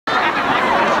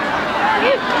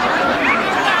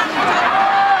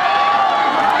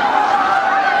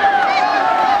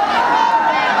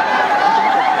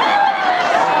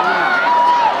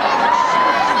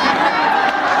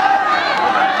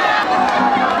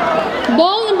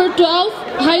12,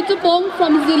 Haitupong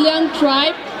from Ziliang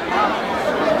tribe.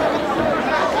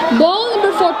 Ball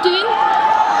number 14,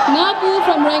 Nabu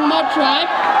from Rengma tribe.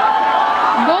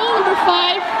 Ball number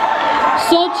 5,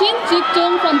 Sochin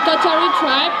Jiktung from Kachari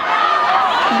tribe.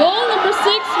 Ball number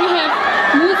 6, we have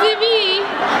Muzivi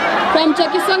from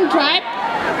Chakisang tribe.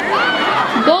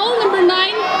 Ball number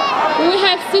 9, we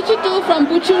have Sichitu from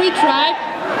Buchuri tribe.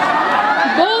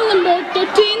 Ball number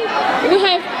 13, we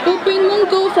have Upin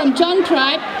Mungku from Chang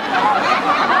tribe.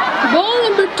 Ball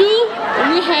number 2,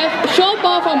 we have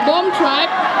Shoba from Bom tribe.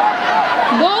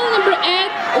 Ball number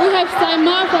 8, we have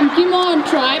Saima from Kimon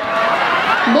tribe.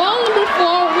 Ball number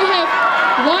 4, we have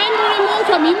Waimurimu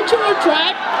from Imchuru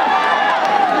tribe.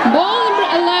 Ball number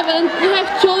 11, we have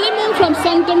Cholimung from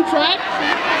Sangtam tribe.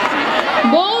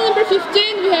 Ball number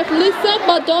 15, we have Lisa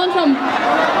Badon from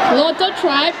Lota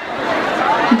tribe.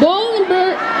 Ball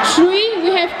number 3,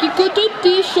 we have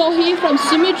Kikututi Shohi from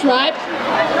Sumi tribe.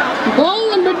 Ball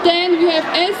number 10, we have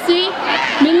SC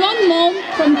Milon Mom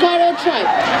from Karo tribe.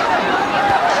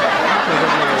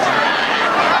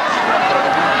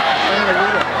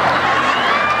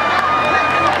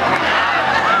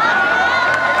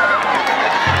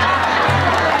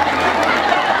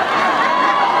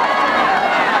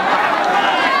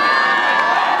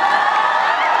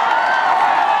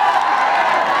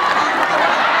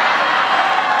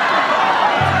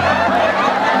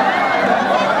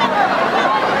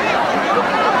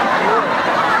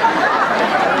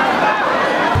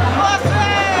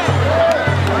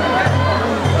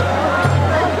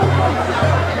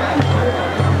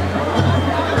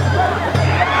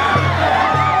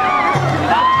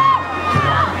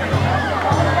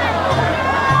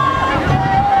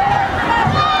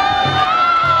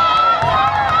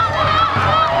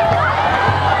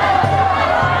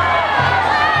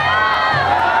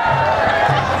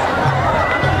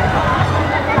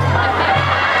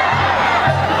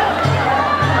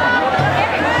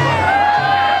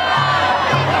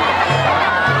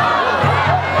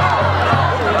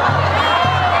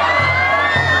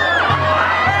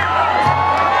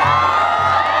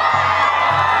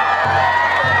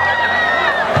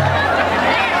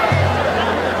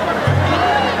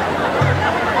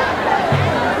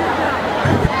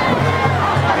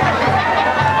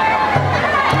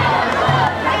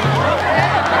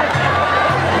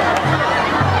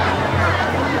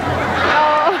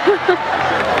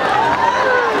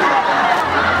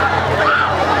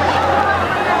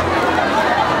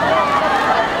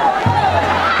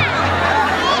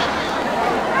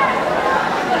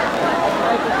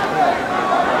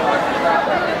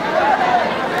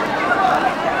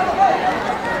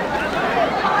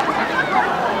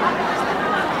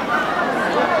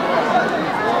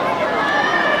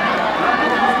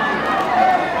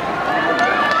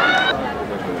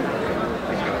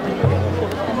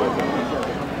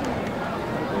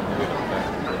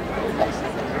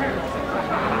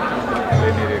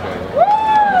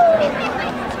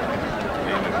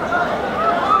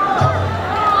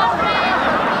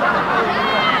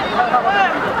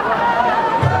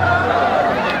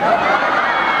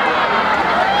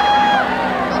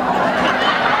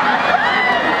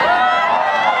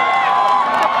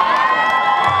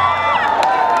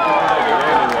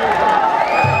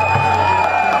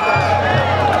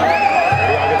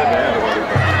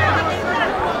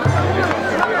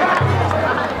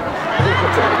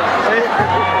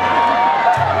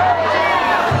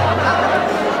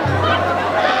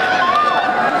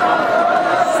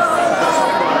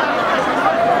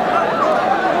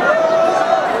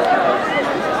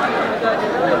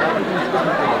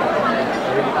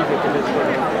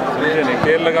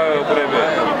 तेल लगा हुआ ऊपर पे,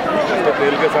 उसको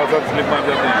तेल के साथ साथ स्लिप मार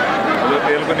जाते हैं। अगर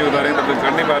तेल को नहीं उतारें तो फिर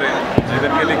चढ़ नहीं पा रहे हैं।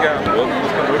 इधर के लिए क्या बहुत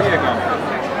मुश्किल थोड़ी है काम,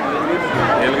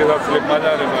 तेल के साथ स्लिप मार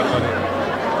जा रहे हैं बार बार।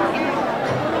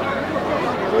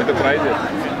 वही तो प्राइस है।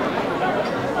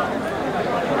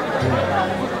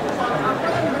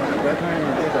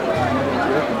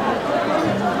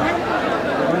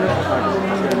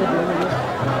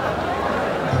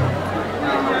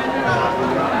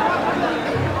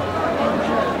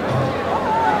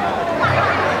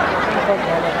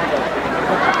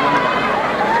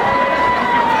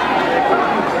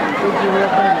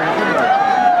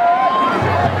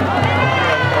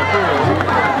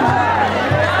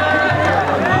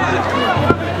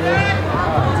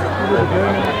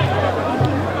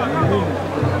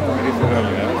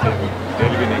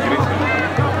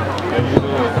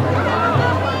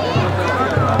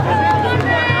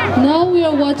 Now we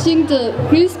are watching the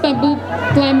Grease Bamboo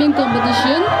climbing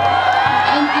competition,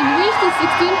 and in which the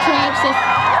 16 tribes of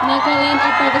Nagaland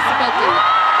are participating.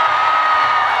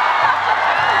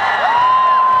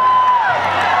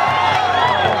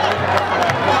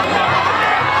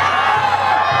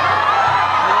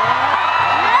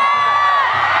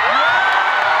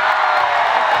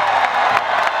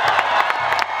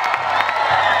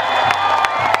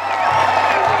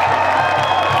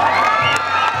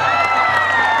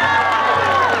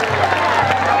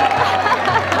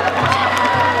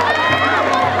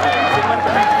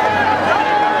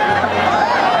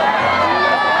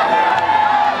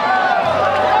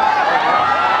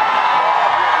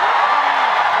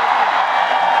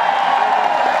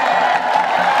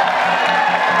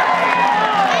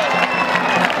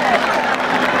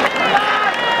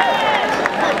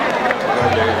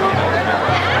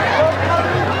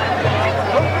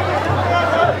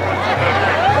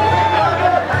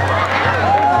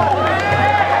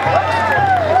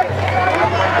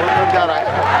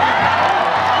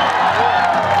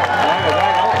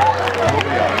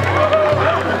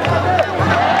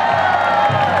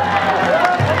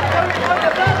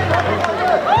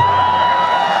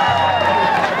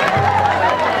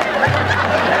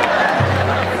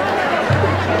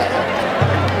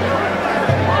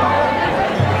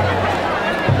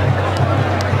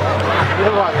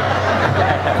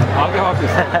 आगे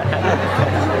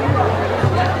वापस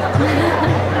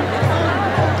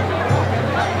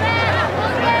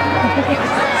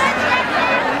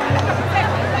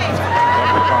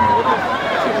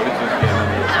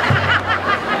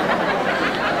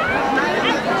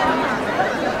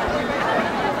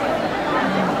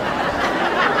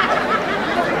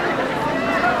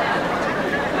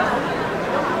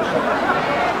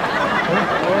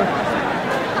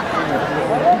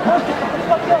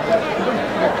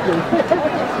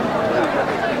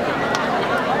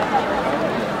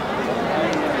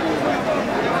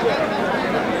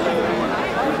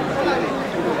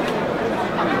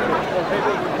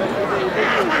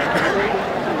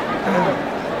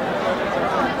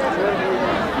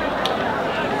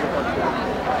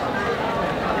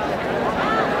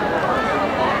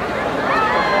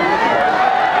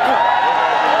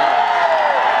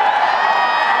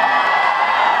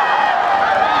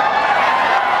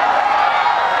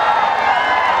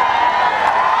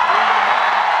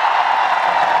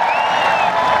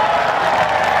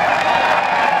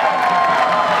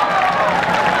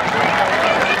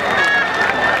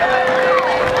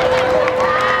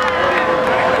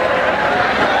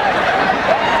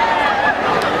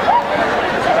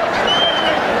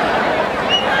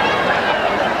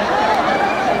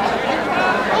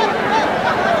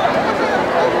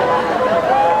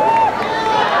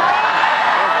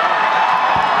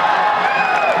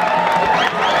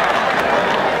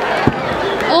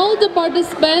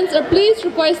Participants are please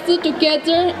requested to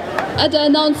gather at the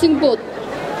announcing booth.